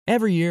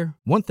Every year,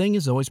 one thing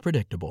is always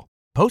predictable.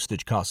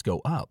 Postage costs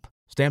go up.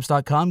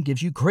 Stamps.com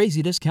gives you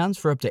crazy discounts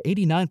for up to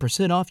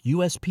 89% off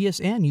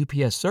USPS and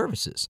UPS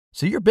services,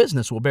 so your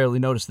business will barely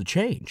notice the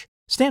change.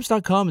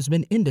 Stamps.com has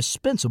been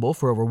indispensable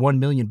for over 1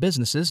 million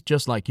businesses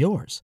just like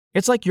yours.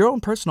 It's like your own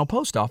personal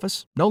post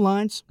office. No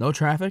lines, no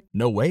traffic,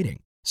 no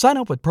waiting. Sign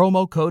up with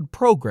promo code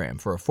PROGRAM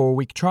for a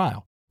 4-week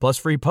trial, plus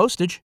free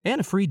postage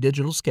and a free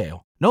digital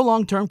scale. No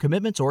long-term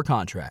commitments or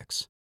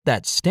contracts.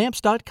 That's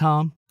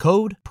Stamps.com,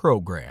 code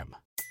PROGRAM.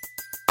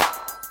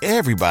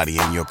 Everybody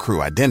in your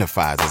crew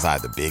identifies as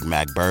either Big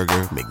Mac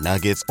Burger,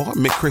 McNuggets, or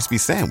McCrispy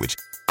Sandwich.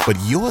 But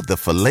you're the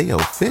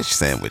Filet-O-Fish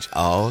Sandwich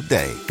all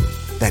day.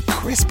 That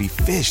crispy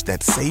fish,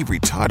 that savory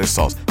tartar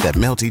sauce, that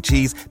melty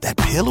cheese, that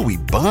pillowy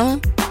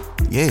bun.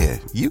 Yeah,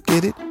 you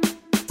get it.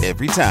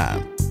 Every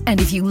time.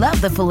 And if you love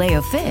the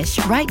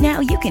Filet-O-Fish, right now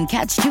you can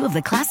catch 2 of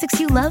the classics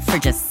you love for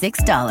just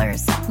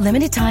 $6.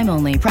 Limited time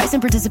only. Price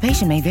and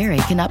participation may vary.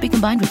 Cannot be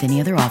combined with any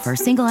other offer.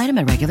 Single item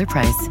at regular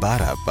price.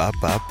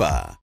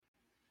 Ba-da-ba-ba-ba.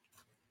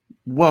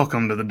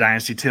 Welcome to the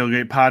Dynasty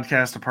Tailgate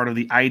podcast, a part of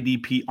the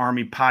IDP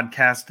Army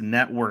Podcast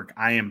Network.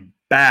 I am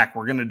back.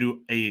 We're going to do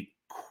a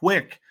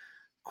quick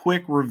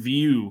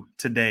review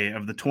today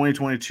of the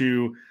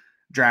 2022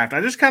 draft.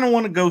 I just kind of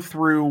want to go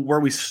through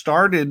where we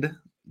started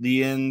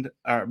the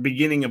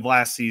beginning of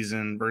last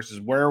season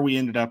versus where we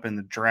ended up in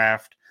the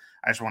draft.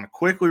 I just want to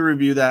quickly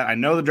review that. I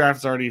know the draft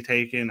is already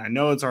taken. I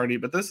know it's already,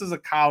 but this is a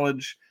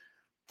college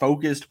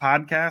focused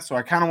podcast. So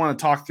I kind of want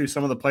to talk through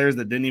some of the players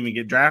that didn't even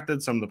get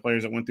drafted, some of the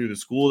players that went through the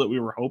school that we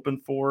were hoping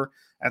for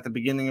at the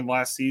beginning of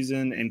last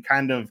season, and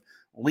kind of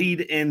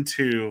lead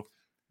into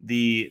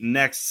the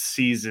next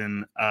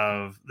season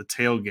of the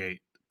Tailgate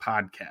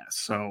podcast.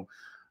 So,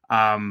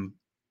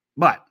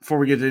 but before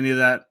we get to any of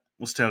that,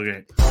 let's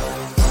tailgate.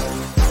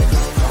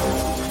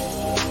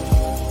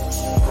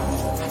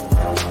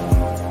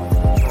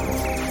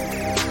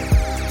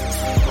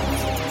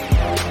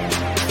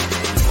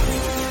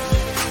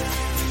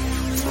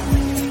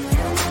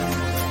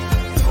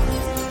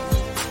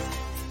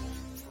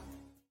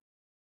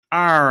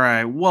 All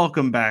right,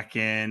 welcome back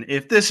in.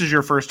 If this is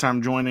your first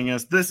time joining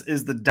us, this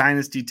is the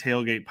Dynasty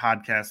Tailgate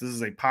podcast. This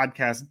is a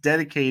podcast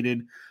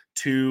dedicated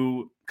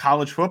to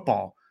college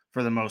football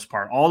for the most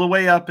part, all the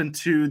way up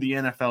into the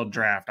NFL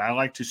draft. I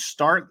like to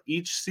start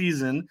each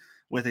season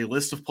with a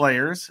list of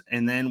players,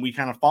 and then we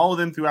kind of follow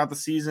them throughout the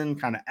season,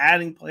 kind of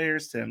adding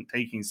players to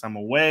taking some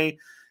away,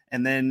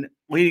 and then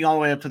leading all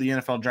the way up to the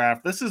NFL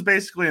draft. This is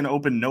basically an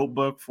open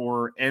notebook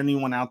for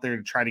anyone out there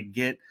to try to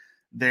get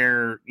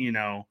their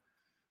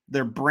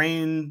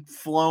brain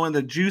flowing,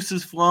 the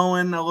juices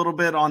flowing a little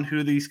bit on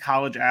who these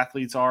college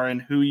athletes are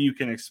and who you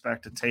can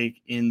expect to take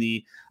in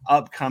the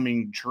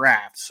upcoming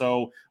draft.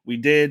 So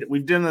we've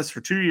done this for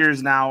 2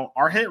 years now.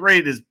 Our hit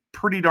rate is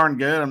pretty darn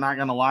good. I'm not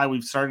going to lie.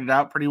 We've started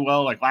out pretty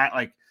well.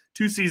 Like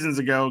 2 seasons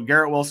ago,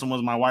 Garrett Wilson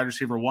was my wide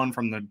receiver 1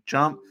 from the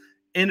jump,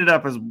 ended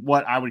up as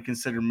what I would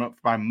consider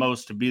by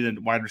most to be the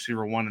wide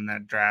receiver 1 in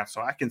that draft. So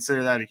I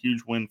consider that a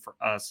huge win for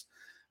us.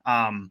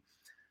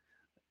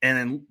 And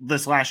then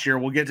this last year,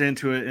 we'll get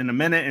into it in a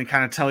minute and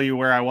kind of tell you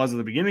where I was at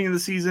the beginning of the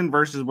season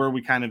versus where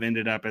we kind of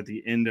ended up at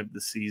the end of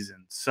the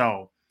season.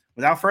 So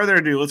without further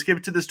ado, let's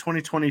get to this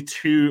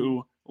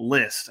 2022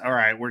 list. All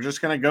right, we're just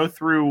going to go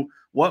through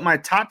what my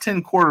top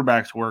 10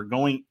 quarterbacks were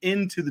going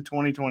into the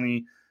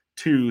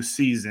 2022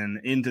 season,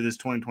 into this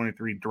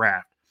 2023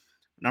 draft.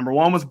 Number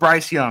 1 was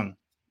Bryce Young.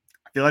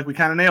 I feel like we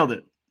kind of nailed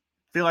it.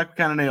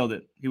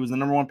 He was the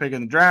number 1 pick in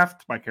the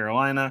draft by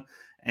Carolina,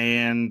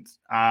 and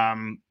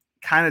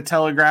kind of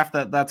telegraphed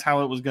that that's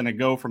how it was going to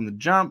go from the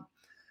jump.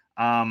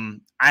 I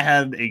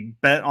had a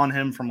bet on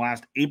him from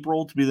last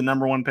April to be the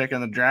number 1 pick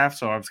in the draft,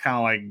 so I was kind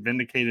of like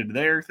vindicated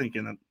there,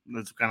 thinking that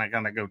that's going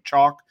to go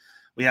chalk.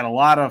 We had a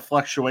lot of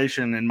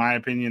fluctuation, in my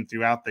opinion,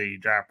 throughout the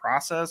draft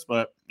process,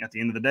 but at the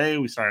end of the day,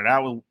 we started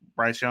out with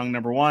Bryce Young,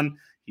 number 1.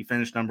 He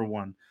finished number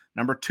 1.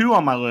 Number 2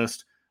 on my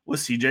list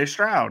was C.J.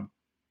 Stroud.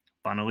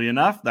 Funnily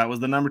enough, that was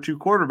the number 2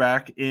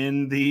 quarterback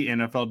in the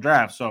NFL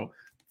draft. So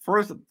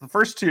the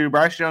first 2,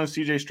 Bryce Young,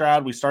 C.J.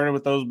 Stroud, we started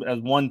with those as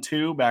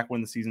 1-2 back when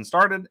the season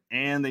started,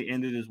 and they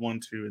ended as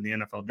 1-2 in the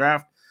NFL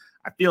draft.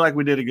 I feel like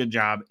we did a good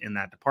job in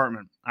that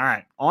department. All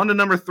right, on to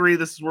number 3.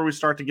 This is where we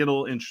start to get a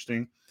little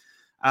interesting.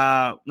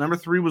 Number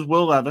 3 was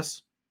Will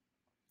Levis.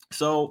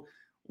 So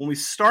when we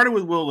started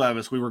with Will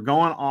Levis, we were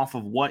going off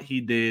of what he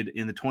did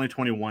in the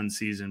 2021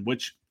 season,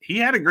 which he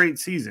had a great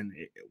season.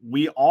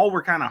 We all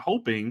were kind of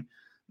hoping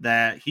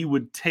that he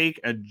would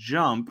take a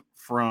jump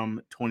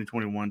from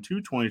 2021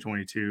 to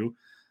 2022,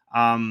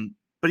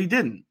 but he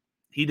didn't.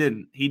 He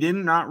did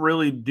not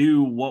really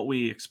do what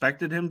we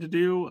expected him to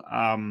do.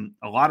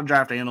 A lot of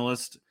draft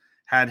analysts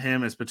had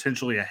him as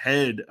potentially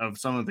ahead of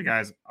some of the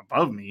guys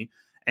above me,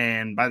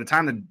 and by the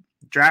time the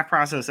draft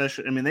process,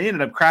 they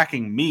ended up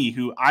cracking me,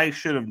 who I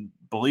should have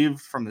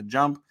believed from the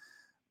jump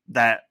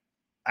that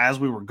as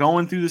we were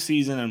going through the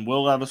season and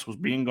Will Levis was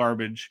being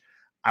garbage,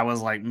 I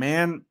was like,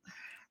 man,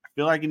 I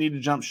feel like you need to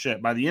jump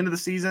ship. By the end of the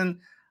season,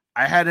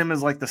 I had him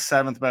as like the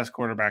 7th best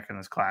quarterback in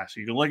this class.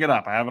 You can look it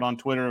up. I have it on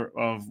Twitter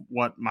of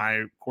what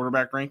my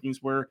quarterback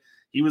rankings were.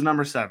 He was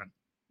number 7.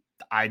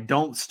 I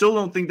still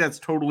don't think that's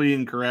totally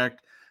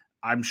incorrect.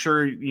 I'm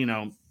sure,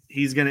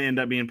 he's going to end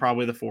up being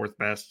probably the 4th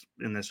best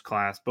in this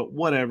class, but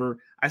whatever.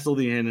 I still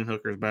think Hendon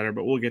Hooker is better,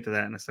 but we'll get to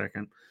that in a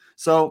second.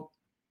 So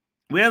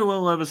we had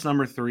Will Levis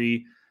number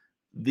 3.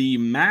 The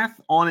math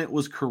on it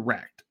was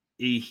correct.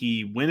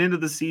 He went into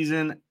the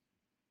season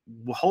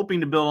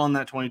hoping to build on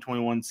that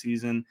 2021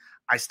 season.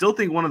 I still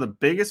think one of the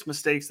biggest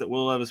mistakes that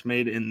Will Levis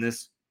made in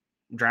this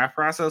draft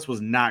process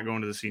was not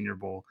going to the Senior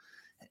Bowl.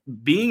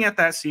 Being at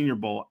that Senior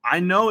Bowl, I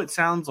know it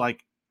sounds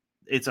like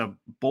it's a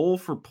bowl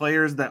for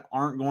players that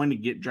aren't going to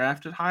get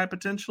drafted high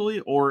potentially,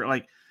 or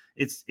like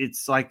it's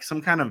like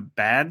some kind of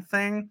bad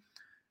thing.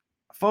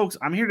 Folks,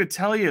 I'm here to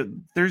tell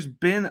you there's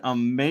been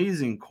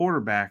amazing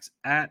quarterbacks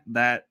at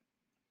that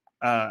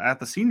at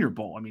the Senior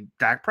Bowl. I mean,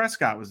 Dak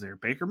Prescott was there.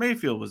 Baker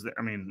Mayfield was there.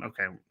 I mean,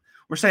 okay,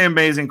 we're saying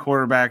amazing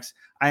quarterbacks.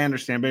 I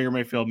understand Baker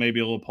Mayfield may be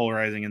a little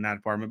polarizing in that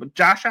department, but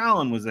Josh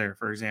Allen was there,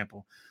 for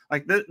example.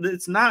 Like,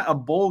 it's not a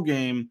bowl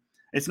game.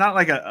 It's not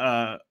like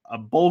a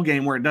bowl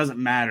game where it doesn't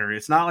matter.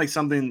 It's not like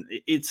something.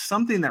 It's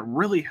something that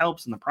really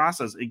helps in the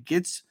process. It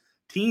gets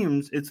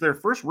teams. It's their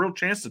first real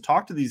chance to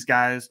talk to these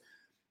guys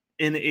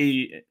in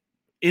a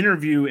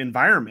interview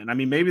environment. I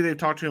mean, maybe they've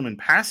talked to him in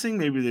passing.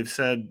 Maybe they've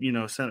said,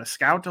 sent a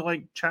scout to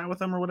like chat with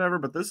them or whatever.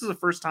 But this is the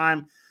first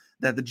time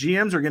that the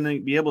GMs are going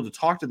to be able to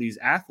talk to these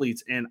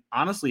athletes. And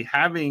honestly,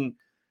 having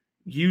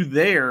you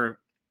there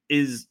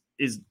is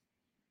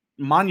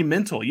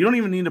monumental. You don't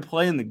even need to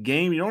play in the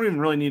game. You don't even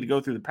really need to go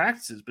through the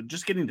practices, but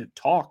just getting to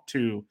talk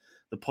to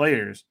the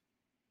players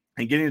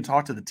and getting to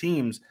talk to the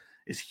teams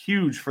is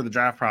huge for the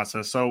draft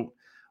process. So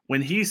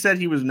when he said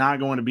he was not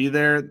going to be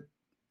there,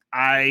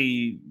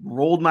 I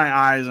rolled my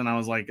eyes and I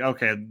was like,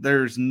 okay,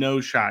 there's no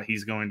shot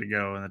he's going to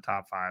go in the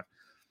top 5.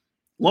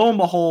 Lo and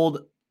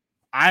behold,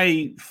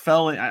 I'm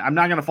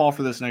not going to fall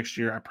for this next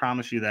year. I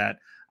promise you that.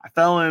 I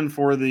fell in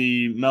for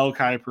the Mel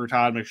Kiper,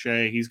 Todd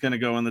McShay. He's going to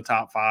go in the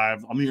top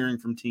 5. I'm hearing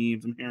from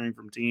teams.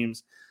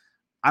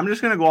 I'm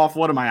just going to go off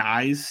what my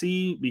eyes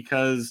see,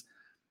 because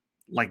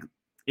like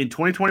in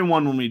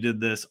 2021, when we did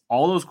this,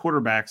 all those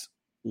quarterbacks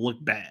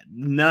looked bad.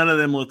 None of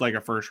them looked like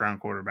a first round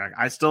quarterback.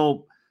 I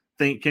still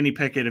think Kenny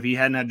Pickett, if he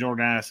hadn't had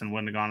Jordan Addison,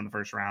 wouldn't have gone in the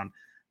first round.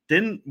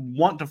 Didn't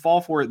want to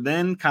fall for it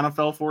then, kind of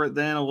fell for it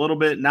then a little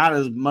bit, not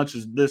as much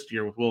as this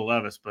year with Will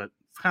Levis, but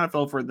kind of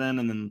fell for it then.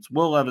 And then this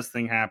Will Levis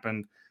thing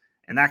happened,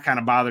 and that kind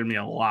of bothered me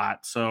a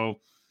lot. So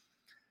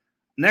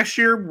next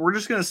year, we're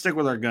just going to stick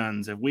with our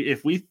guns.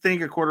 If we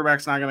think a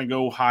quarterback's not going to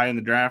go high in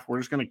the draft, we're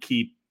just going to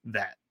keep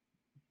that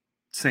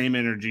same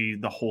energy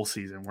the whole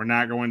season. We're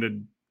not going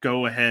to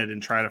go ahead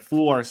and try to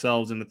fool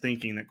ourselves into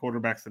thinking that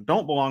quarterbacks that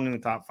don't belong in the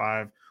top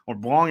 5 or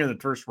belong in the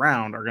first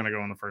round are going to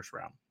go in the first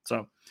round.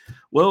 So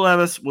Will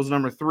Levis was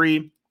number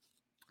 3.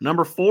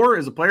 Number 4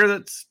 is a player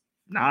that's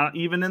not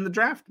even in the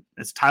draft.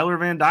 It's Tyler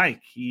Van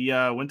Dyke. He's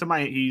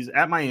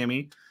at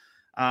Miami.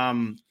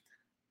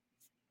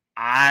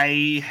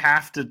 I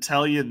have to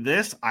tell you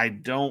this. I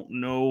don't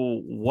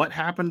know what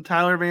happened to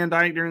Tyler Van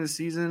Dyke during the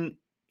season.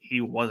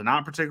 He was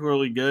not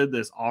particularly good.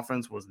 This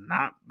offense was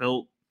not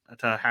built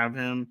to have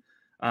him.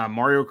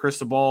 Mario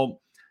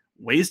Cristobal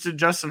wasted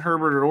Justin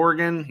Herbert at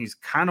Oregon. He's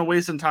kind of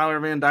wasting Tyler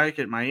Van Dyke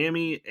at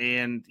Miami,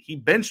 and he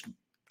benched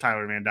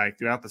Tyler Van Dyke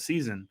throughout the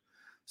season.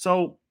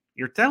 So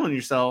you're telling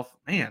yourself,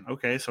 man,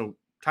 okay, so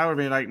Tyler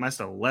Van Dyke must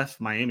have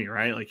left Miami,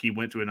 right? Like he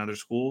went to another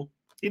school.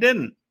 He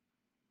didn't.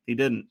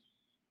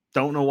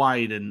 Don't know why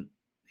he didn't.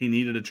 He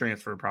needed a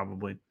transfer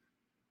probably.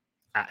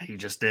 He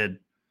just did.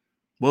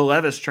 Will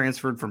Levis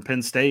transferred from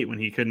Penn State when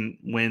he couldn't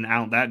win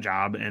out that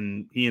job,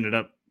 and he ended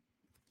up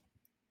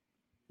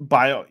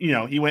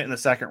he went in the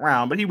second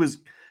round, but he was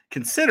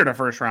considered a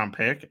first-round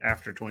pick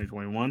after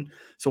 2021.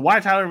 So why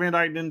Tyler Van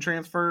Dyke didn't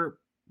transfer,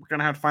 we're going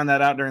to have to find that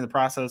out during the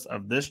process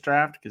of this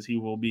draft, because he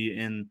will be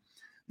in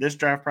this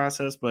draft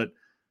process. But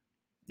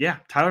yeah,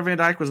 Tyler Van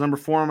Dyke was number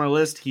 4 on my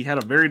list. He had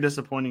a very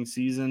disappointing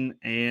season,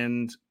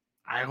 and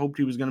I hoped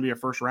he was going to be a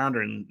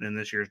first-rounder in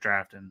this year's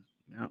draft, and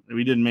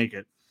we didn't make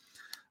it.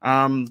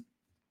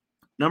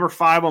 Number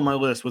 5 on my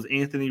list was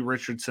Anthony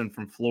Richardson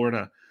from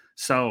Florida.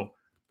 So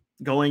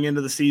going into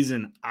the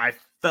season, I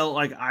felt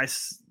like I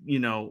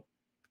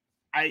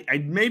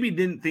maybe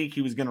didn't think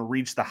he was going to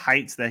reach the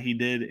heights that he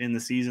did in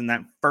the season.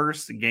 That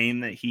first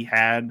game that he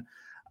had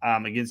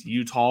against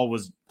Utah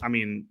was,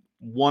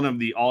 one of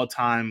the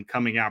all-time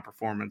coming out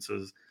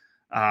performances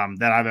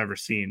that I've ever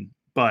seen.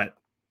 But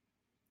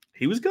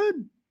he was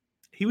good.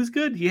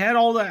 He had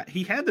all that.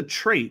 He had the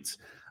traits.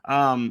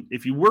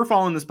 If you were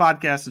following this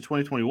podcast in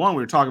 2021, we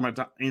were talking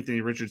about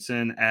Anthony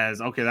Richardson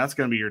as, okay, that's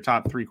going to be your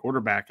top 3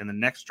 quarterback in the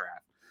next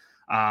draft.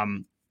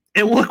 And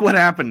look what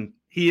happened.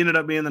 He ended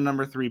up being the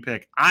number 3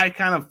 pick. I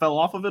kind of fell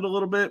off of it a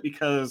little bit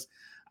because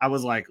I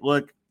was like,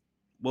 look,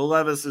 Will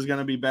Levis is going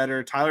to be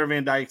better. Tyler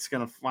Van Dyke's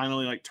going to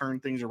finally turn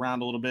things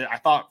around a little bit. I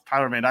thought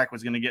Tyler Van Dyke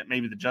was going to get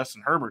maybe the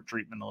Justin Herbert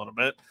treatment a little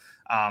bit.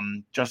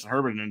 Justin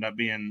Herbert ended up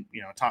being,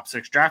 a top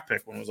 6 draft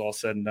pick when it was all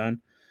said and done.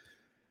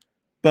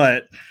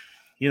 But,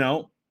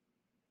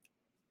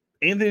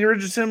 Anthony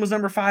Richardson was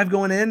number 5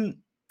 going in,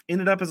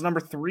 ended up as number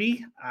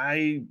 3.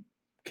 I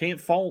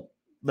can't fault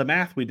the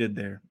math we did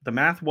there. The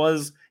math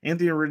was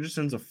Anthony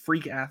Richardson's a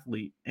freak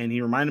athlete, and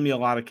he reminded me a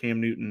lot of Cam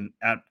Newton,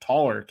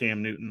 taller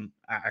Cam Newton,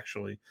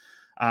 actually.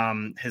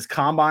 His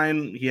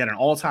combine, he had an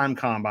all-time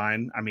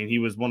combine. I mean, he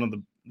was one of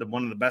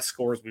the best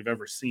scorers we've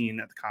ever seen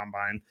at the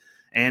combine,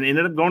 and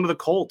ended up going to the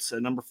Colts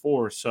at number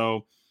 4.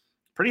 So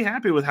pretty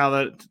happy with how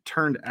that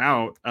turned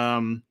out.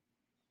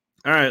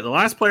 All right, the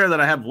last player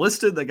that I have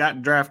listed that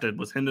got drafted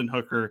was Hendon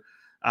Hooker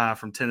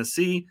from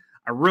Tennessee.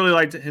 I really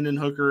liked Hendon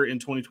Hooker in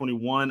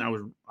 2021. I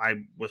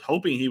was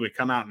hoping he would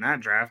come out in that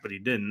draft, but he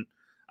didn't.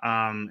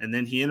 And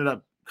then he ended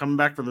up coming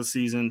back for the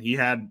season. He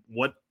had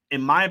what,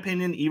 in my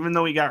opinion, even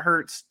though he got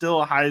hurt,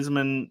 still a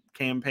Heisman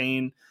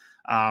campaign.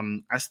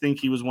 I think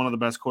he was one of the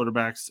best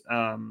quarterbacks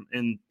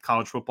in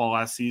college football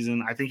last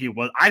season. I think he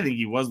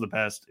was the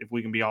best, if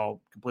we can be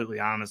all completely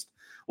honest.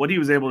 What he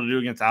was able to do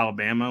against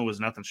Alabama was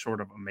nothing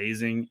short of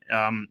amazing.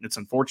 It's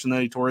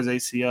unfortunate he tore his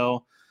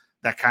ACL.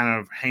 That kind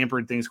of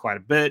hampered things quite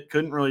a bit.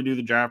 Couldn't really do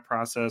the draft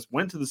process.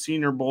 Went to the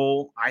Senior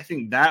Bowl. I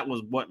think that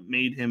was what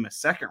made him a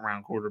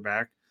second-round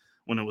quarterback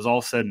when it was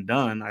all said and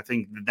done. I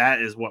think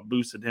that is what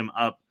boosted him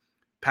up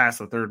past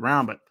the third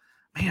round. But,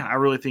 man, I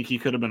really think he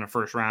could have been a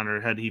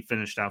first-rounder had he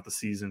finished out the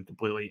season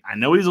completely. I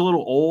know he's a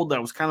little old.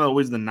 That was kind of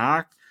always the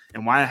knock,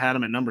 and why I had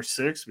him at number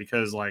 6,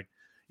 because, like,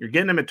 you're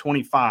getting him at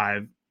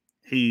 25.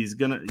 He's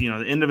going to, the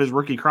end of his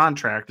rookie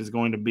contract is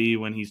going to be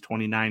when he's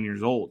 29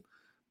 years old.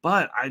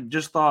 But I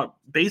just thought,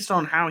 based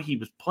on how he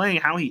was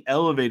playing, how he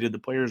elevated the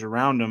players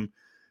around him,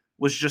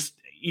 was just,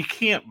 you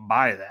can't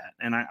buy that.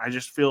 And I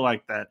just feel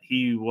like that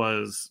he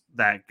was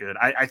that good.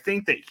 I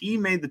think that he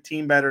made the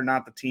team better,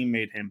 not the team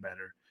made him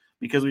better.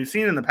 Because we've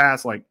seen in the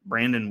past, like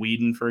Brandon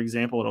Weeden, for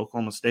example, at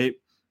Oklahoma State,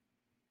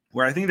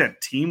 where I think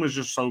that team was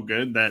just so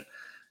good that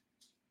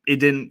it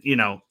didn't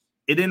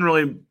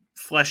really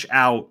flesh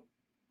out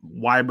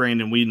why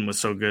Brandon Weeden was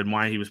so good and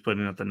why he was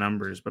putting up the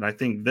numbers. But I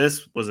think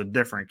this was a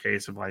different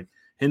case of, like,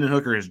 Hendon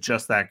Hooker is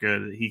just that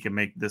good. He can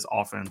make this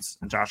offense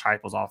and Josh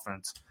Heupel's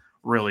offense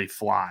really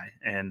fly.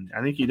 And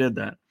I think he did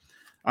that.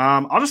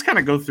 I'll just kind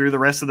of go through the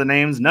rest of the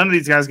names. None of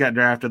these guys got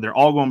drafted. They're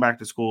all going back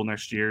to school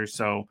next year.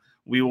 So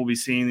we will be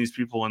seeing these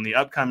people in the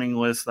upcoming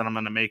list that I'm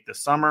going to make this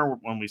summer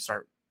when we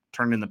start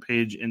turning the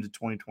page into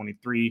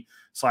 2023/the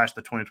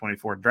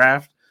 2024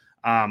 draft.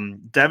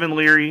 Devin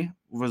Leary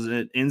was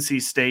at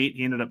NC State.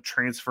 He ended up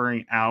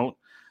transferring out.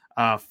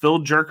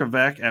 Phil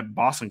Jurkovec at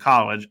Boston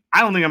College. I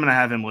don't think I'm going to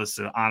have him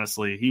listed,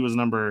 honestly. He was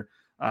number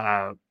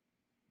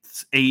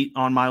 8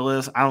 on my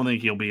list. I don't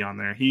think he'll be on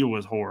there. He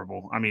was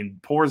horrible. I mean,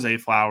 poor Zay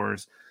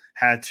Flowers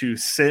had to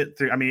sit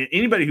through. I mean,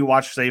 anybody who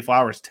watched Zay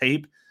Flowers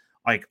tape,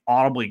 like,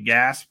 audibly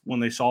gasped when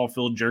they saw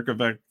Phil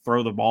Jurkovec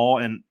throw the ball.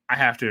 And I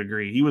have to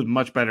agree. He was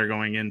much better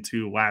going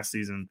into last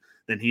season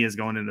than he is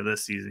going into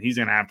this season. He's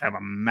going to have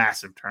a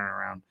massive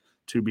turnaround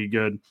to be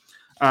good.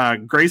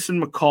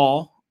 Grayson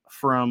McCall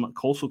from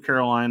Coastal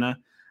Carolina.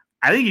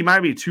 I think he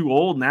might be too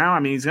old now. I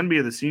mean, he's going to be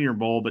at the Senior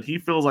Bowl, but he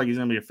feels like he's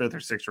going to be a 5th or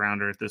 6th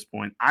rounder at this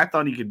point. I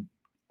thought he could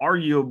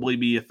arguably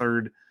be a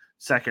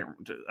second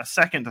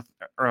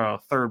to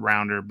third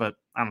rounder, but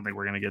I don't think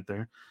we're going to get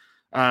there.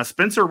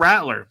 Spencer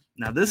Rattler.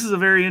 Now, this is a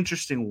very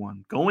interesting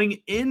one.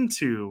 Going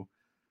into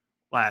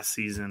last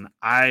season,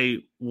 I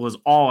was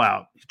all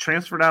out. He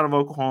transferred out of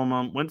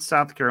Oklahoma, went to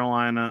South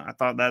Carolina. I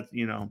thought that,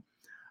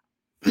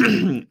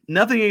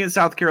 nothing against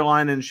South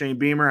Carolina and Shane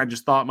Beamer. I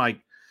just thought, like,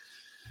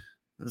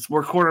 that's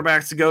where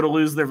quarterbacks go to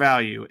lose their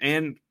value.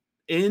 And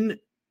in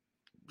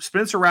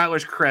Spencer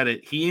Rattler's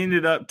credit, he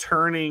ended up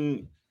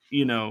turning,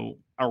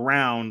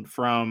 around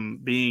from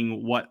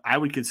being what I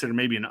would consider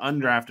maybe an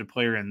undrafted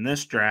player in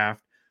this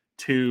draft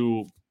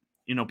to,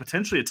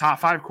 potentially a top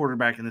 5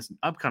 quarterback in this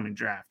upcoming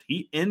draft.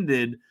 He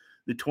ended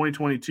the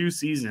 2022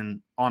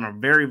 season on a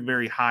very,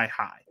 very high.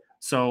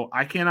 So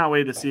I cannot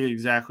wait to see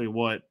exactly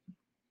what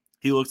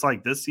he looks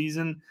like this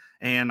season.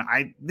 And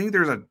I think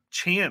there's a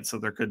chance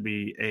that there could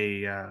be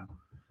a,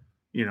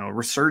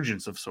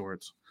 resurgence of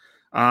sorts.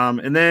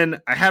 And then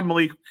I had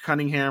Malik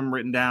Cunningham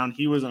written down.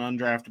 He was an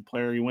undrafted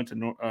player. He went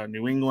to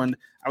New England.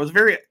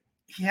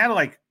 He had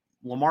like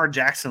Lamar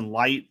Jackson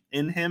light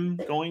in him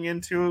going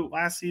into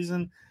last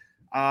season.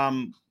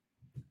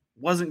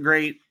 Wasn't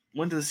great.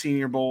 Went to the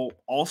Senior Bowl.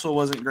 Also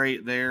wasn't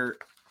great there.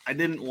 I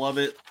didn't love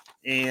it.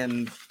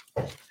 And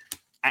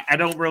I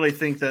don't really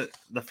think that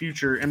the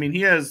future, I mean,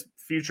 he has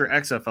future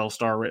XFL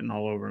star written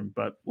all over him,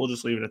 but we'll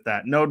just leave it at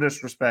that. No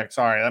disrespect.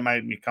 Sorry, that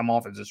might come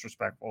off as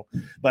disrespectful.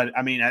 But,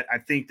 I mean, I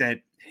think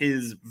that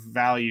his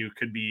value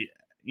could be,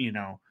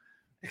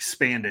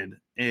 expanded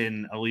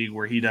in a league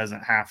where he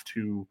doesn't have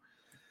to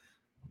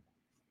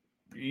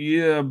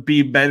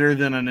be better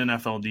than an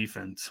NFL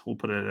defense. We'll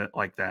put it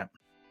like that.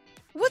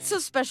 What's so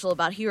special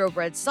about Hero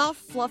Bread's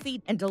soft,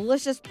 fluffy, and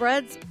delicious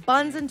breads,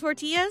 buns, and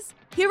tortillas?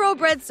 Hero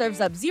Bread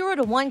serves up 0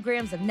 to 1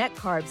 grams of net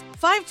carbs,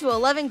 5 to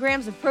 11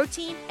 grams of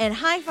protein, and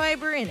high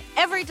fiber in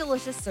every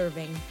delicious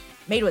serving.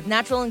 Made with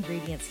natural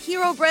ingredients,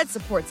 Hero Bread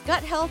supports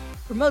gut health,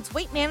 promotes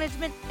weight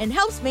management, and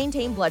helps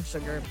maintain blood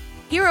sugar.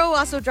 Hero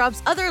also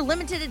drops other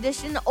limited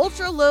edition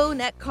ultra-low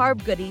net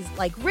carb goodies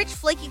like rich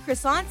flaky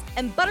croissants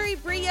and buttery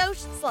brioche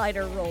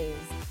slider rolls.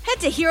 Head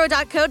to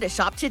hero.co to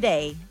shop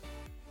today.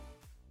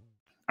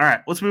 All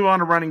right, let's move on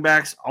to running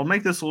backs. I'll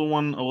make this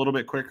one a little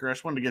bit quicker. I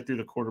just wanted to get through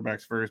the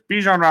quarterbacks first.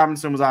 Bijan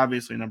Robinson was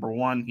obviously number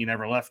one. He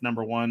never left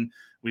number one.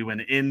 We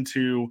went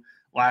into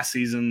last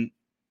season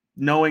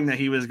knowing that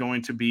he was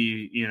going to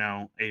be,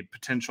 a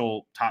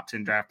potential top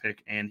 10 draft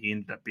pick, and he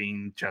ended up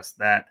being just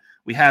that.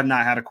 We have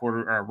not had a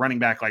running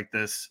back like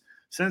this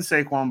since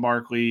Saquon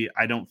Barkley.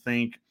 I know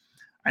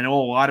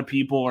a lot of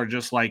people are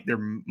just like their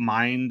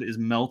mind is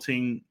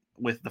melting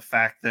with the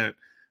fact that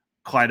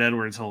Clyde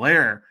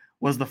Edwards-Helaire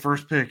was the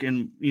first pick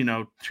in,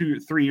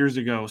 2-3 years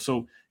ago.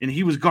 So, and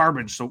he was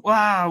garbage. So,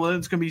 wow,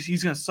 he's going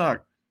to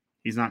suck.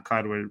 He's not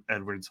Clyde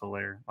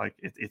Edwards-Helaire. Like,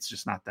 it's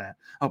just not that.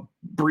 Oh,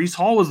 Breece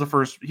Hall was the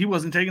first. He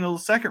wasn't taken until the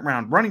second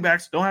round. Running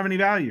backs don't have any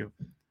value.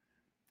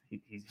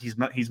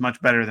 He's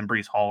much better than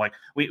Breece Hall. Like,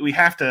 we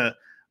have to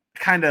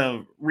kind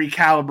of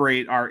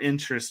recalibrate our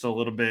interest a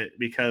little bit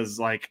because,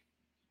 like,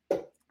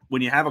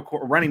 when you have a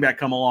running back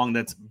come along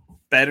that's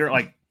better,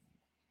 like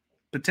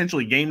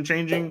potentially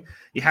game-changing,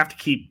 you have to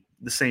keep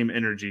the same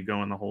energy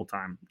going the whole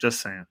time.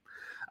 Just saying.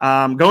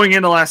 Going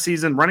into last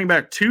season, running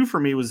back 2 for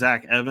me was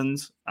Zach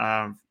Evans.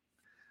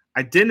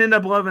 I didn't end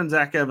up loving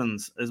Zach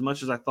Evans as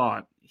much as I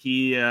thought.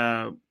 He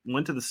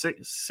went to the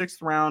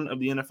sixth round of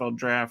the NFL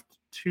draft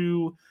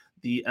to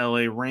the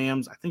LA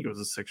Rams. I think it was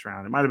the 6th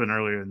round. It might have been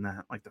earlier than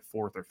that, like the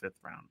 4th or 5th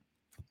round.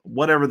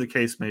 Whatever the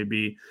case may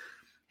be.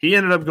 He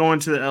ended up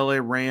going to the LA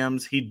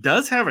Rams. He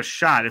does have a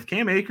shot. If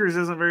Cam Akers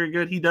isn't very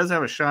good, he does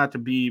have a shot to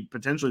be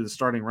potentially the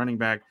starting running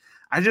back.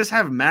 I just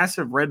have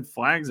massive red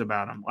flags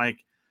about him. Like,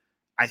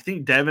 I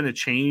think Devin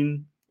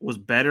Achane was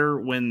better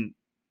when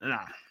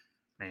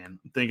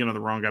I'm thinking of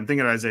the wrong guy. I'm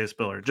thinking of Isaiah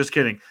Spiller. Just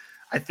kidding.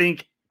 I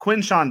think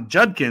Quinshon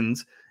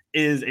Judkins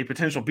is a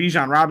potential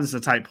Bijan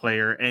Robinson type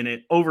player, and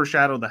it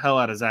overshadowed the hell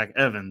out of Zach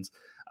Evans.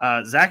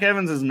 Zach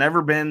Evans has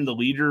never been the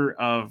leader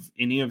of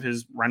any of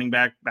his running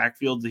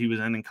backfields that he was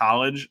in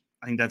college.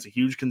 I think that's a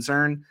huge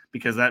concern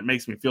because that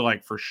makes me feel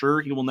like for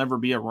sure he will never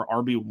be a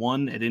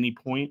RB1 at any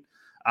point.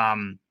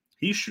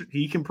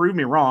 He can prove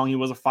me wrong. He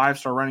was a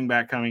 5-star running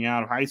back coming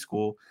out of high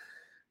school.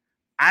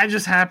 I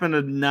just happen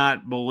to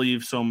not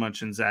believe so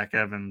much in Zach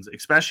Evans,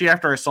 especially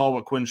after I saw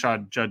what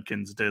Quinshon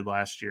Judkins did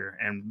last year.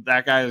 And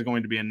that guy is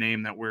going to be a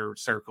name that we're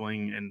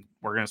circling, and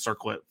we're going to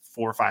circle it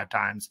 4 or 5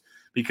 times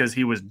because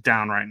he was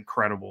downright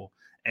incredible.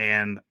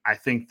 And I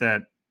think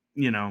that,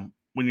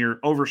 when you're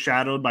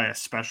overshadowed by a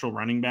special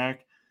running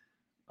back,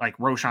 like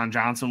Roschon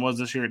Johnson was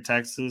this year at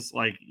Texas,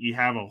 like you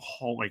have a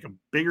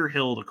bigger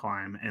hill to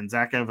climb, and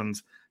Zach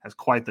Evans has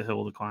quite the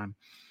hill to climb.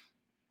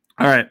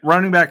 All right,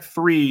 running back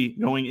 3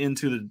 going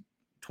into the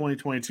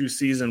 2022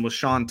 season was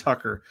Sean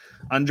Tucker,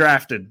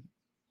 undrafted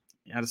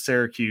out of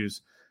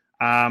Syracuse.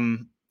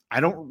 I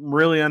don't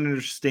really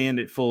understand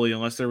it fully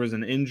unless there was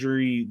an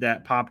injury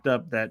that popped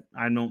up that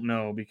I don't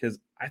know, because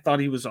I thought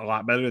he was a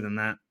lot better than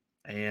that,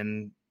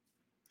 and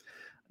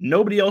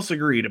nobody else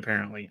agreed,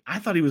 apparently. I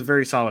thought he was a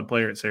very solid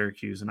player at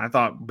Syracuse, and I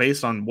thought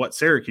based on what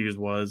Syracuse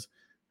was,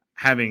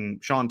 having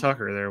Sean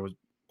Tucker there was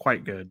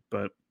quite good,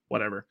 but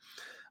whatever.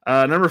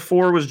 Number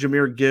 4 was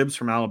Jahmyr Gibbs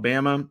from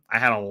Alabama. I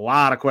had a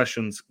lot of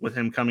questions with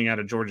him coming out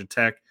of Georgia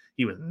Tech.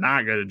 He was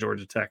not good at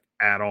Georgia Tech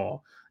at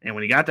all. And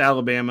when he got to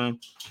Alabama,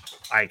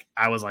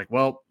 I was like,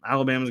 well,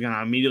 Alabama's going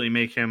to immediately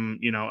make him,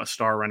 a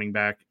star running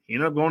back. He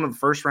ended up going to the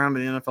 1st round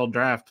of the NFL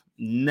draft.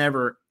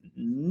 Never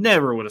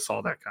would have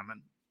saw that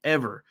coming,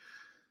 ever.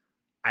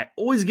 I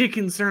always get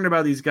concerned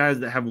about these guys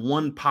that have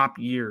one pop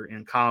year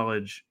in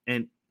college,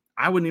 and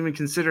I wouldn't even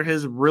consider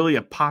his really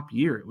a pop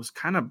year. It was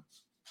kind of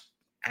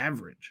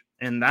average,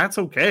 and that's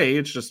okay.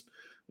 It's just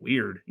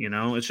weird,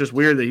 It's just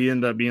weird that he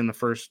ended up being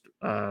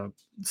the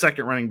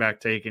second running back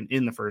taken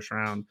in the 1st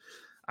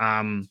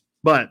round.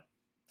 But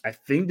I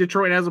think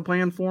Detroit has a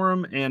plan for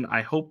him, and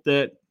I hope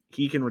that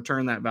he can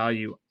return that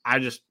value.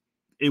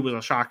 It was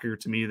a shocker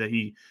to me that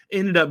he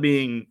ended up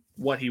being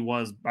what he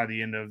was by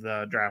the end of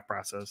the draft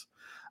process.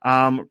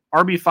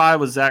 RB5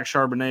 was Zach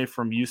Charbonnet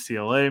from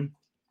UCLA.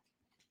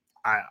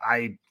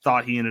 I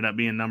thought he ended up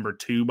being number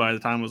 2 by the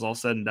time it was all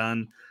said and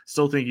done.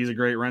 Still think he's a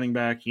great running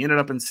back. He ended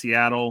up in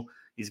Seattle.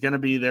 He's going to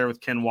be there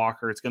with Ken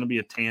Walker. It's going to be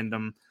a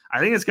tandem. I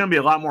think it's going to be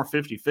a lot more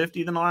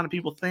 50-50 than a lot of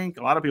people think.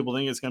 A lot of people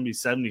think it's going to be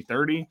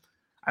 70-30.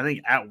 I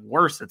think at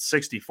worst it's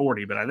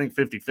 60-40, but I think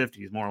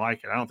 50-50 is more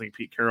like it. I don't think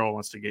Pete Carroll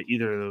wants to get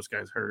either of those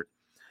guys hurt.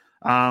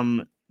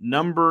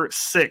 Number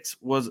 6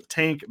 was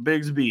Tank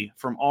Bigsby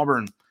from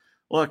Auburn.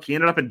 Look, he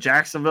ended up in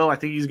Jacksonville. I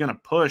think he's going to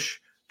push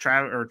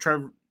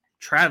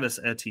Travis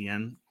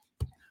Etienne.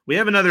 We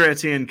have another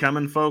Etienne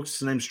coming, folks.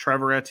 His name's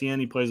Trevor Etienne.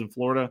 He plays in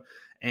Florida,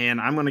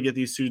 and I'm going to get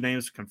these 2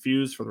 names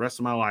confused for the rest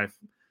of my life.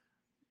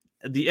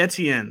 The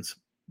Etiennes,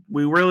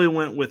 we really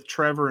went with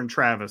Trevor and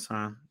Travis,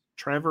 huh?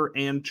 Trevor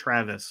and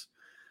Travis.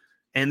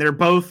 And they're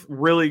both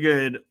really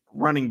good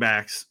running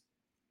backs.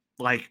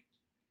 Like,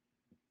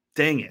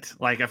 dang it.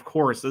 Like, of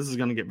course, this is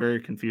going to get very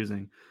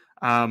confusing.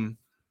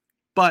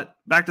 But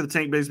back to the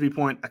Tank Bigsby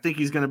point, I think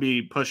he's going to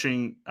be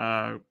pushing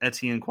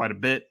Etienne quite a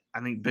bit. I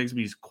think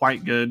Bigsby's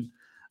quite good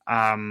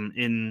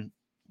in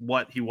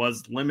what he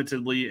was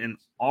limitedly in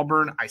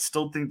Auburn. I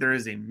still think there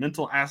is a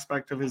mental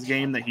aspect of his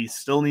game that he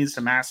still needs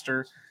to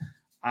master.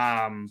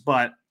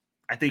 But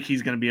I think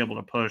he's going to be able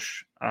to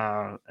push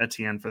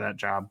Etienne for that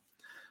job.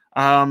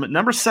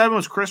 Number 7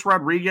 was Chris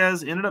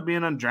Rodriguez. Ended up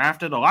being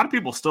undrafted. A lot of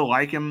people still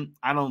like him.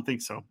 I don't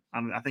think so.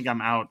 I think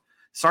I'm out.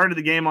 Started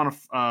the game on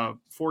a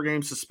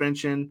 4-game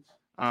suspension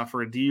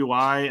for a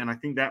DUI, and I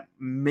think that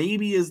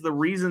maybe is the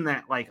reason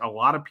that like a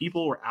lot of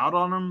people were out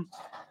on him.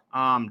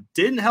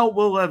 Didn't help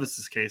Will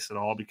Levis's case at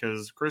all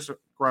because Chris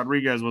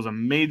Rodriguez was a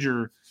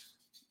major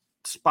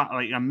spot,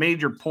 like a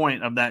major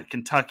point of that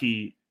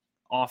Kentucky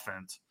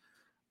offense.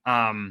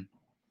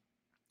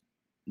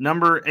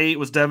 Number 8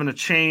 was Devin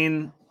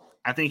Achane.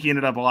 I think he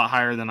ended up a lot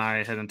higher than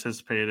I had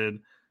anticipated.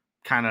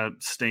 Kind of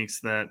stinks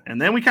that.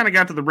 And then we kind of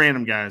got to the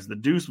random guys, the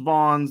Deuce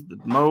Vaughns, the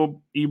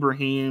Mo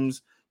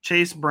Ibrahims,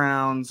 Chase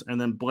Browns, and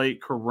then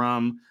Blake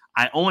Corum.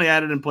 I only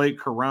added in Blake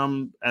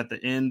Corum at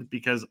the end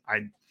because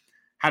I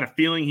had a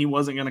feeling he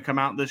wasn't going to come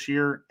out this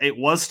year. It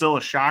was still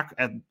a shock.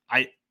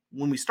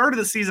 When we started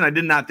the season, I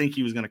did not think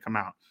he was going to come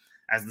out.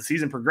 As the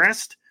season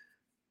progressed,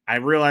 I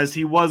realized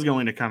he was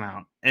going to come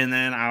out. And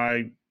then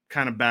I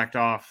kind of backed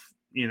off,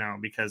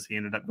 because he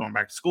ended up going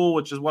back to school,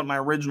 which is what my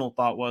original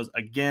thought was.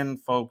 Again,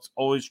 folks,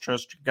 always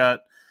trust your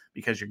gut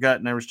because your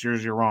gut never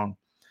steers you wrong.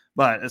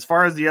 But as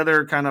far as the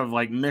other kind of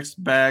like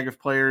mixed bag of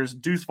players,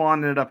 Deuce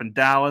Vaughn ended up in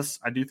Dallas.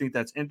 I do think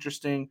that's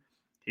interesting.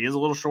 He is a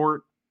little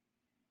short.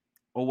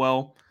 Oh,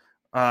 well.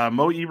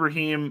 Mo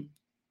Ibrahim,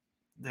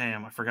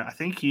 damn, I forgot. I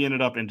think he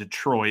ended up in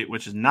Detroit,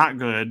 which is not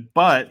good,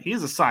 but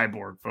he's a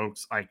cyborg,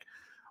 folks. Like,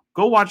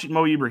 go watch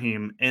Mo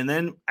Ibrahim, and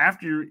then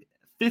after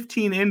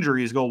 15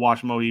 injuries, go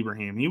watch Mo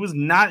Ibrahim. He was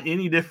not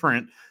any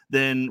different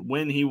than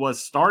when he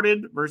was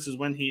started versus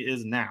when he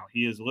is now.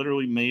 He is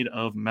literally made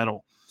of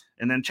metal.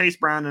 And then Chase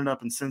Brown ended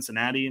up in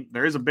Cincinnati.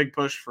 There is a big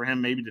push for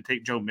him maybe to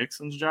take Joe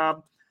Mixon's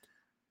job.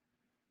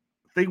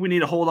 I think we need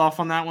to hold off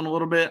on that one a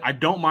little bit. I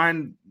don't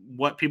mind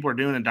what people are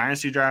doing in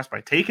dynasty drafts by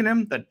taking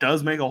him. That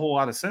does make a whole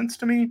lot of sense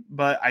to me,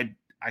 but I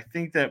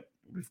think that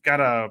we've got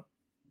to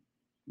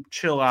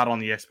chill out on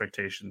the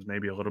expectations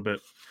maybe a little bit.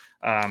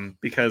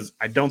 Because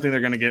I don't think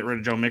they're going to get rid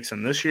of Joe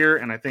Mixon this year,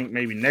 and I think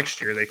maybe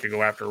next year they could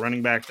go after a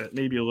running back that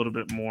may be a little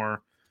bit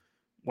more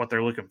what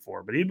they're looking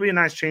for. But he'd be a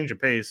nice change of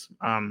pace.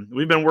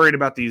 We've been worried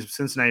about these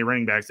Cincinnati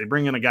running backs. They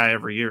bring in a guy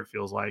every year, it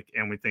feels like,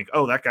 and we think,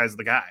 oh, that guy's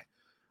the guy.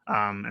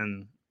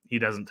 And he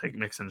doesn't take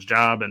Mixon's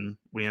job, and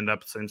we end up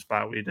the same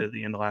spot we did at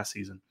the end of last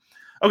season.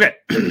 Okay,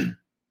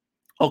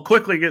 I'll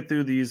quickly get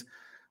through these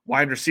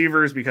wide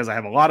receivers because I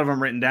have a lot of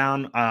them written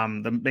down.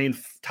 The main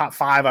top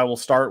 5 I will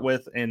start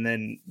with, and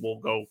then we'll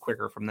go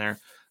quicker from there.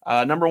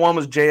 Number 1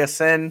 was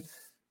JSN.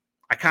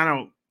 I kind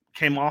of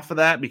came off of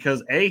that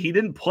because he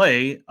didn't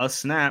play a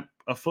snap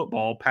of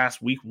football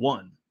past week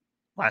 1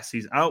 last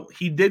season. Oh,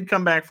 he did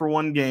come back for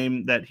one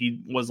game that he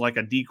was like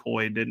a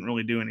decoy, didn't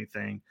really do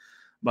anything,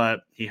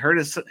 but he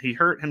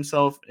hurt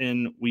himself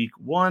in week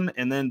 1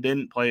 and then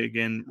didn't play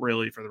again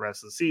really for the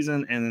rest of the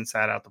season, and then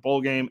sat out the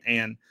bowl game,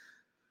 and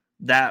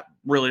that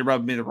really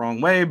rubbed me the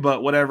wrong way,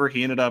 but whatever.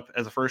 He ended up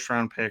as a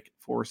first-round pick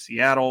for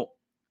Seattle.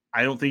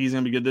 I don't think he's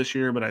going to be good this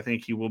year, but I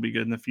think he will be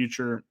good in the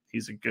future.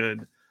 He's a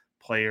good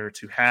player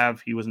to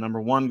have. He was number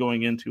 1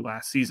 going into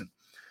last season.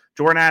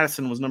 Jordan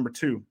Addison was number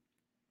 2.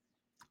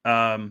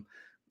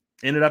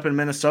 Ended up in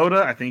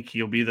Minnesota. I think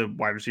he'll be the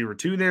wide receiver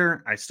 2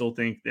 there. I still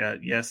think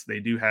that, yes, they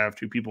do have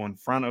 2 people in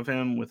front of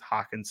him with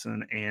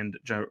Hawkinson and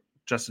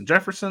Justin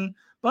Jefferson,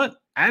 but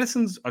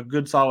Addison's a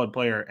good, solid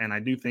player, and I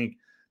do think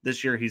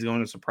this year he's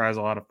going to surprise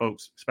a lot of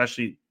folks,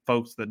 especially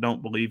folks that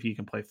don't believe he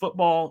can play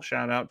football.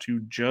 Shout out to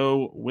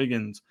Joe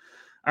Wiggins.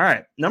 All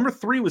right, number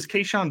 3 was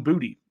Kayshon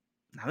Boutte.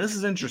 Now, this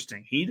is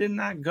interesting. He did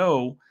not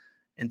go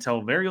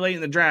until very late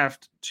in the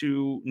draft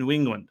to New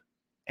England,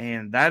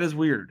 and that is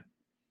weird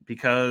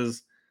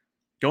because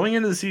going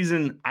into the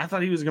season, I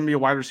thought he was going to be a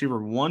wide receiver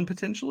 1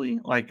 potentially,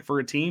 like for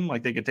a team,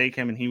 like they could take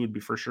him and he would be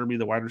for sure be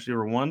the wide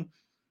receiver 1.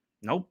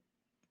 Nope,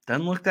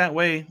 doesn't look that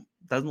way.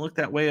 Doesn't look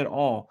that way at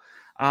all.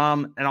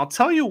 And I'll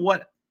tell you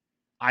what,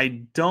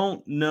 I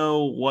don't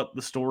know what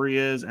the story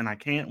is, and I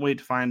can't wait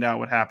to find out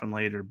what happened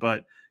later.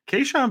 But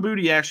Kayshon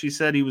Boutte actually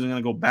said he was going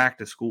to go back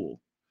to school.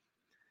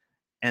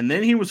 And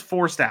then he was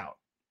forced out,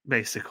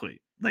 basically.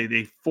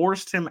 They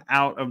forced him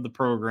out of the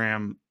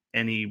program,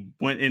 and he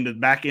went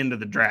back into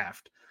the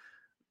draft.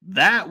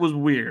 That was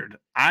weird.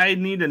 I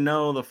need to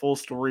know the full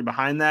story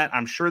behind that.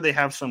 I'm sure they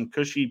have some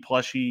cushy,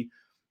 plushy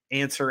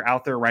answer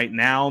out there right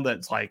now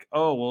that's like,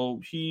 oh, well,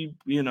 he,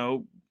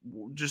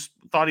 just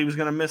thought he was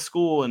going to miss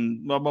school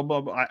and blah, blah,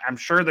 blah, blah. I'm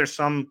sure there's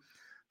some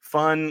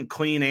fun,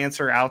 clean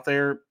answer out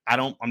there.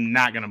 I'm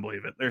not going to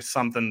believe it. There's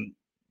something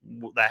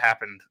that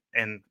happened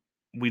and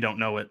we don't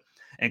know it.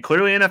 And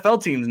clearly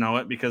NFL teams know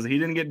it because he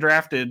didn't get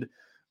drafted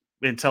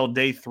until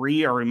day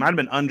 3, or he might've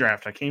been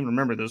undrafted. I can't even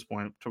remember at this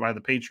point, by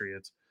the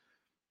Patriots.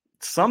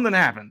 Something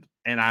happened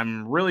and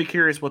I'm really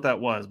curious what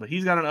that was, but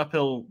he's got an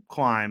uphill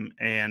climb.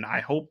 And I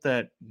hope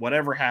that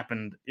whatever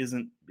happened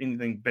isn't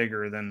anything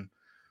bigger than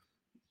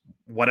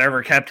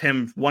whatever kept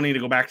him wanting to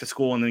go back to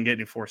school and then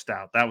getting forced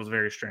out. That was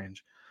very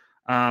strange.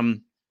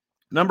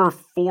 Number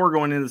 4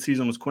 going into the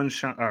season was Quentin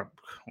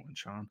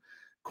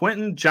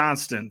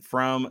Johnston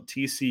from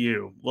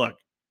TCU. Look,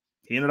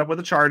 he ended up with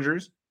the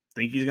Chargers.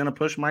 Think he's going to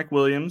push Mike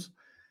Williams.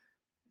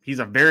 He's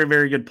a very,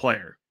 very good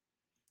player.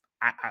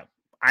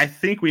 I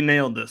think we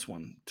nailed this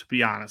one, to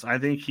be honest. I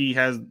think he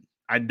has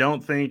 – I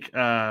don't think he's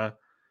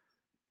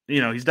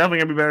definitely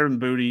going to be better than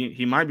Booty.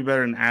 He might be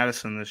better than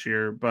Addison this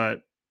year,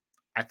 but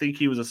I think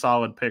he was a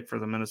solid pick for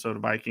the Minnesota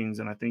Vikings,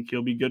 and I think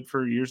he'll be good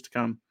for years to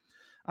come.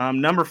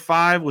 Number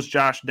 5 was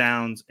Josh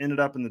Downs. Ended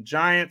up in the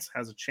Giants.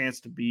 Has a chance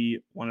to be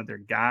one of their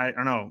guys.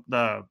 Or no,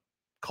 the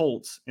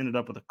Colts. Ended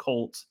up with the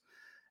Colts.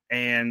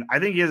 And I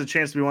think he has a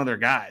chance to be one of their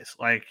guys.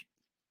 Like,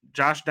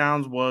 Josh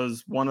Downs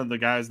was one of the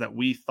guys that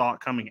we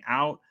thought coming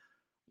out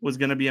was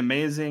going to be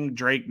amazing.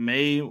 Drake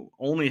May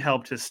only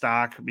helped his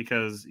stock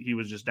because he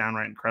was just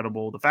downright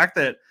incredible. The fact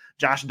that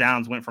Josh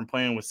Downs went from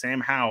playing with Sam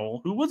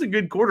Howell, who was a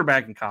good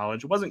quarterback in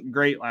college, wasn't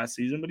great last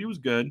season, but he was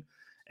good,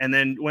 and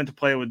then went to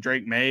play with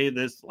Drake May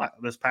this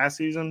past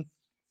season,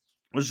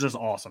 was just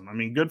awesome. I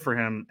mean, good for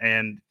him,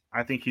 and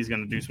I think he's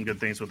going to do some good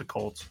things with the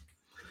Colts.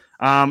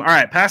 All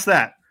right, past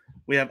that,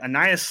 we have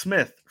Ainias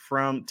Smith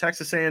from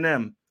Texas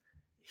A&M.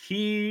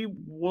 He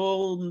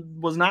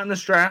was not in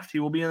this draft. He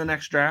will be in the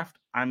next draft.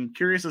 I'm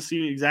curious to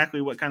see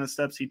exactly what kind of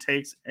steps he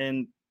takes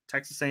in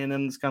Texas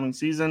A&M this coming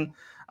season.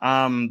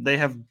 They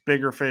have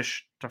bigger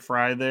fish to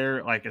fry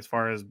there, like as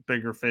far as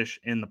bigger fish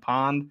in the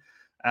pond.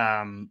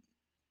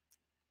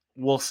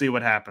 We'll see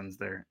what happens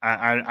there.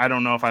 I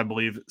don't know if I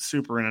believe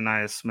super in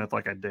Ainias Smith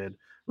like I did.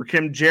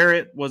 Rakim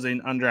Jarrett was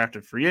an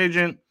undrafted free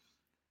agent.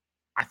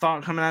 I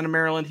thought coming out of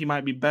Maryland he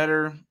might be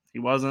better. He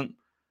wasn't.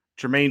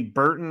 Jermaine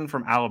Burton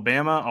from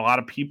Alabama. A lot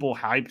of people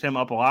hyped him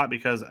up a lot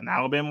because an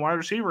Alabama wide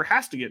receiver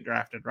has to get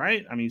drafted,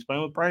 right? I mean, he's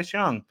playing with Bryce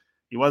Young.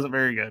 He wasn't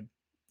very good.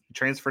 He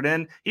transferred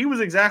in. He was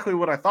exactly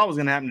what I thought was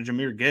going to happen to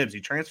Jahmyr Gibbs. He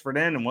transferred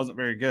in and wasn't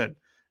very good.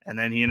 And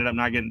then he ended up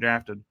not getting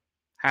drafted.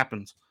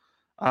 Happens.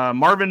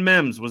 Marvin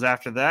Mims was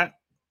after that.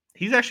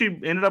 He's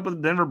actually ended up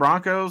with the Denver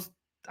Broncos.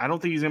 I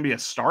don't think he's going to be a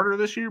starter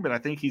this year, but I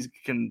think he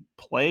can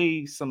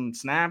play some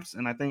snaps,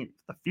 and I think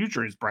the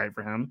future is bright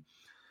for him.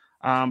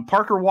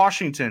 Parker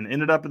Washington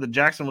ended up at the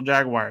Jacksonville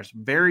Jaguars.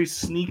 Very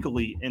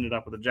sneakily ended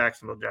up with the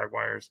Jacksonville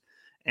Jaguars.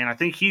 And I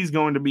think he's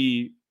going to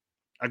be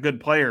a good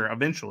player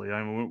eventually.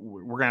 I mean,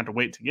 we're going to have to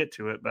wait to get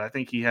to it, but I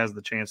think he has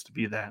the chance to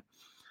be that.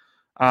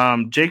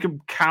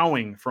 Jacob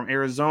Cowing from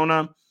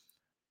Arizona.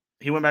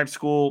 He went back to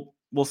school.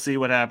 We'll see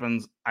what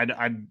happens.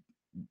 I'd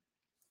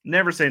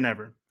never say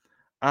never.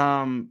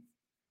 All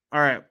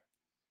right.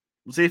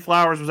 Zay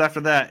Flowers was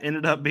after that.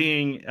 Ended up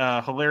being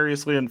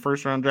hilariously a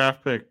first-round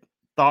draft pick.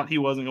 Thought he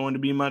wasn't going to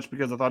be much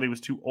because I thought he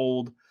was too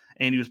old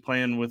and he was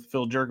playing with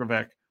Phil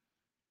Jurkovec.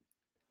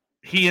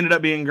 He ended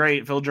up being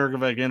great. Phil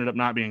Jurkovec ended up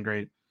not being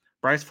great.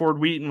 Bryce Ford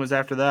Wheaton was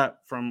after that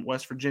from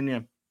West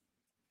Virginia.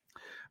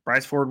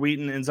 Bryce Ford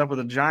Wheaton ends up with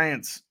the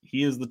Giants.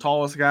 He is the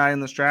tallest guy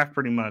in this draft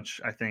pretty much,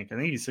 I think. I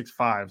think he's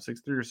 6'5",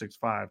 6'3", or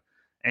 6'5".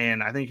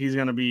 And I think he's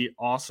going to be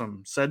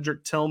awesome.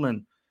 Cedric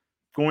Tillman,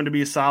 going to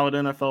be a solid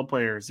NFL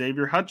player.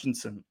 Xavier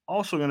Hutchinson,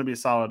 also going to be a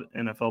solid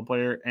NFL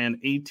player. And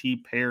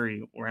A.T.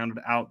 Perry rounded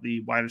out the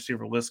wide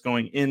receiver list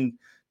going into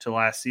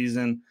last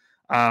season.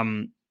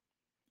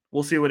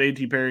 We'll see what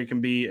A.T. Perry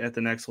can be at the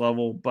next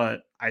level.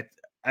 But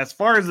as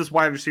far as this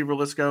wide receiver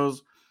list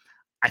goes,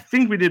 I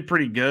think we did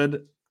pretty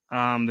good.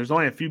 There's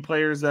only a few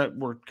players that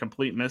were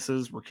complete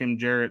misses. Rakim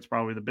Jarrett's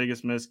probably the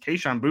biggest miss.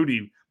 Kayshon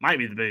Boutte might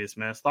be the biggest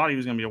miss. Thought he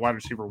was going to be a wide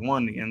receiver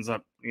 1. He ends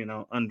up,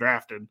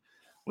 undrafted.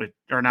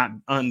 Or not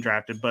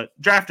undrafted, but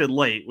drafted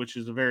late, which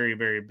is a very,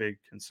 very big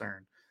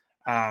concern.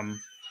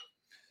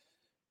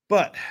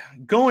 But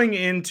going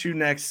into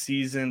next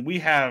season, we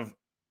have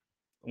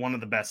one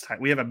of the best.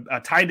 We have a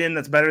tight end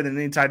that's better than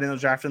any tight end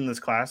that's drafted in this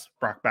class,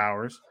 Brock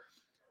Bowers.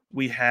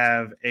 We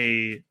have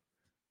a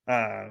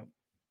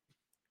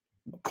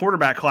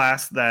quarterback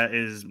class that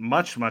is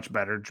much, much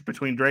better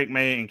between Drake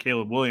May and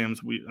Caleb Williams.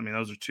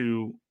 Those are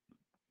two.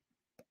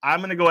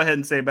 I'm going to go ahead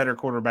and say better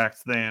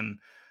quarterbacks than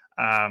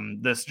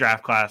this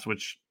draft class,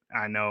 which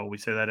I know we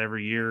say that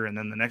every year, and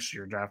then the next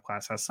year draft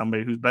class has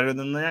somebody who's better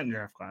than that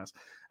draft class.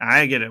 And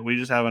I get it. We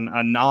just have an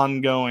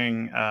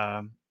ongoing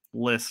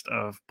list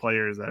of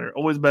players that are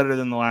always better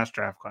than the last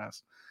draft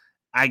class.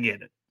 I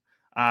get it.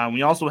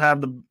 We also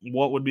have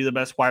what would be the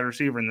best wide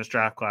receiver in this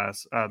draft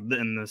class,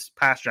 in this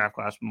past draft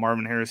class,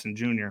 Marvin Harrison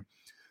Jr.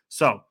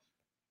 So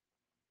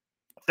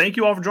thank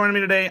you all for joining me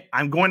today.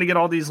 I'm going to get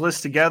all these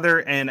lists together,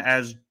 and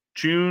as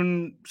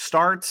June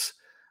starts,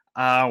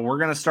 we're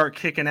going to start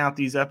kicking out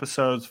these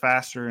episodes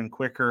faster and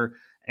quicker,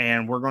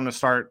 and we're going to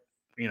start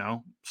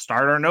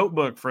our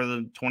notebook for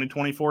the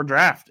 2024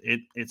 draft.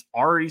 It's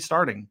already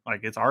starting.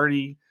 It's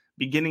already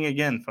beginning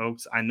again,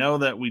 folks. I know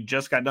that we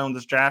just got done with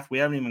this draft. We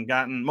haven't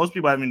even most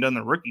people haven't even done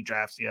the rookie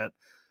drafts yet.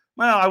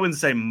 Well, I wouldn't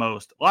say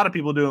most. A lot of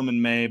people do them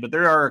in May, but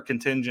there are a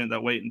contingent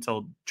that wait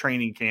until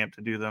training camp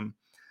to do them.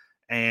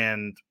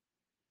 And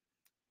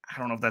I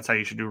don't know if that's how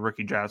you should do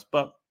rookie drafts,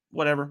 but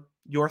whatever.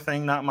 Your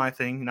thing, not my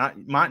thing. Not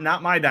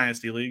my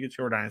Dynasty League. It's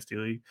your Dynasty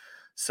League.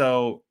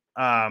 So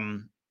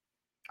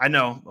I I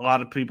know a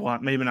lot of people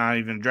maybe not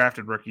even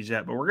drafted rookies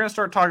yet, but we're going to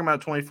start talking about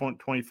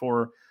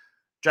 2024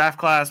 draft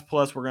class.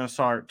 Plus, we're going to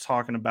start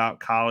talking about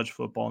college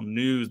football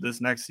news.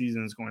 This next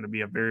season is going to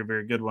be a very,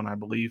 very good one, I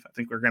believe. I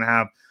think we're going to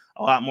have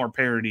a lot more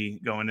parity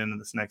going into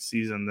this next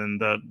season than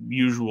the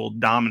usual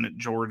dominant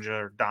Georgia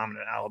or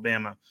dominant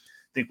Alabama.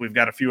 I think we've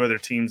got a few other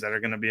teams that are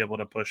going to be able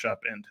to push up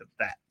into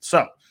that.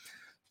 So,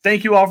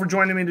 thank you all for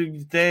joining me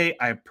today.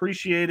 I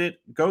appreciate it.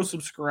 Go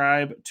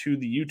subscribe to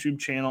the YouTube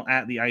channel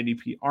at the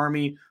IDP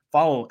Army.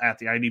 Follow at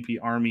the IDP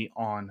Army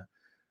on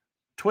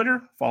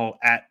Twitter. Follow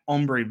at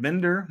Ombre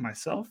Bender,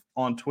 myself,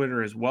 on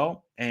Twitter as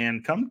well.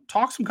 And come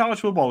talk some college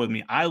football with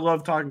me. I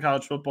love talking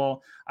college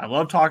football. I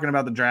love talking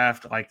about the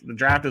draft. Like, the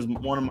draft is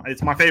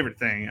it's my favorite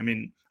thing. I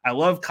mean, I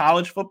love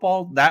college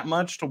football that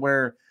much to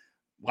where,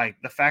 like,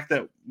 the fact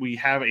that we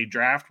have a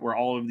draft where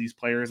all of these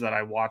players that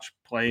I watch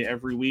play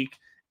every week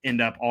end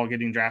up all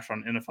getting drafted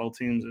on NFL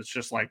teams. It's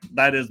just like,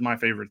 that is my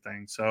favorite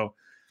thing. So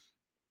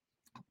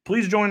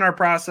please join our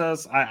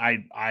process.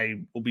 I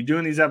will be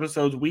doing these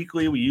episodes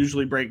weekly. We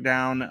usually break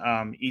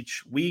down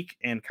each week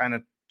and kind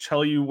of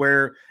tell you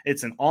where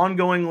it's an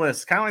ongoing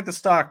list, kind of like the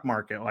stock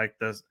market. Like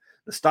the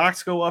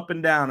stocks go up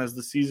and down as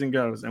the season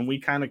goes, and we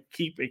kind of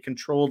keep a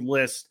controlled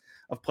list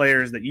of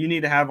players that you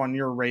need to have on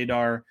your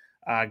radar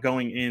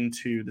going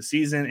into the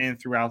season and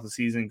throughout the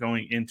season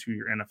going into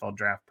your NFL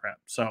draft prep.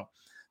 So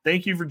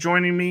thank you for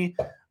joining me.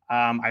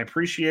 I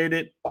appreciate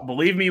it.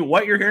 Believe me,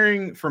 what you're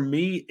hearing from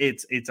me,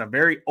 it's a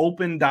very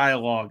open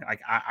dialogue.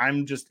 Like,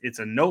 I'm just, it's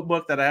a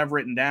notebook that I have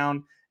written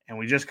down, and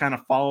we just kind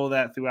of follow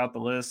that throughout the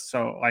list.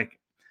 So, like,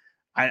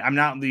 I'm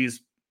not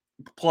these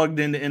plugged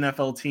into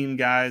NFL team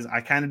guys.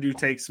 I kind of do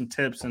take some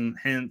tips and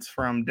hints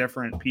from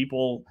different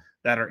people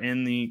that are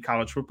in the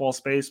college football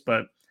space,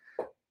 but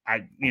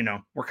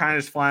we're kind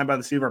of just flying by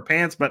the seat of our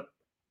pants. But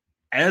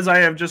as I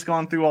have just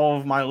gone through all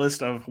of my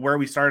list of where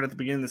we started at the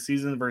beginning of the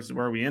season versus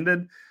where we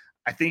ended,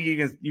 I think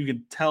you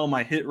can tell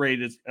my hit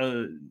rate is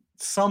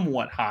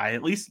somewhat high.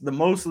 At least the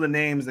most of the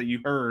names that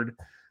you heard,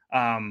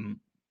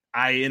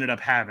 I ended up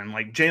having.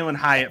 Like Jalen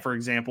Hyatt, for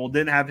example,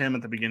 didn't have him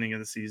at the beginning of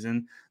the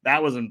season.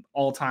 That was an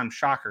all-time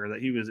shocker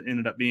that he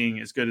ended up being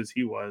as good as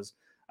he was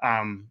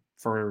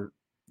for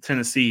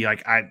Tennessee.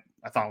 Like I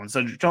thought when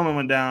Cedric Tillman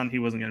went down, he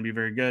wasn't going to be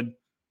very good.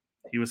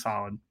 He was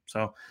solid.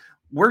 So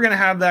we're going to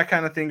have that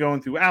kind of thing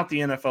going throughout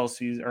the NFL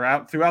season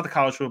or throughout the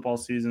college football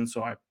season.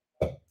 So I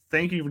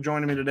thank you for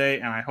joining me today,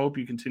 and I hope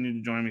you continue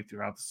to join me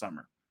throughout the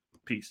summer.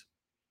 Peace.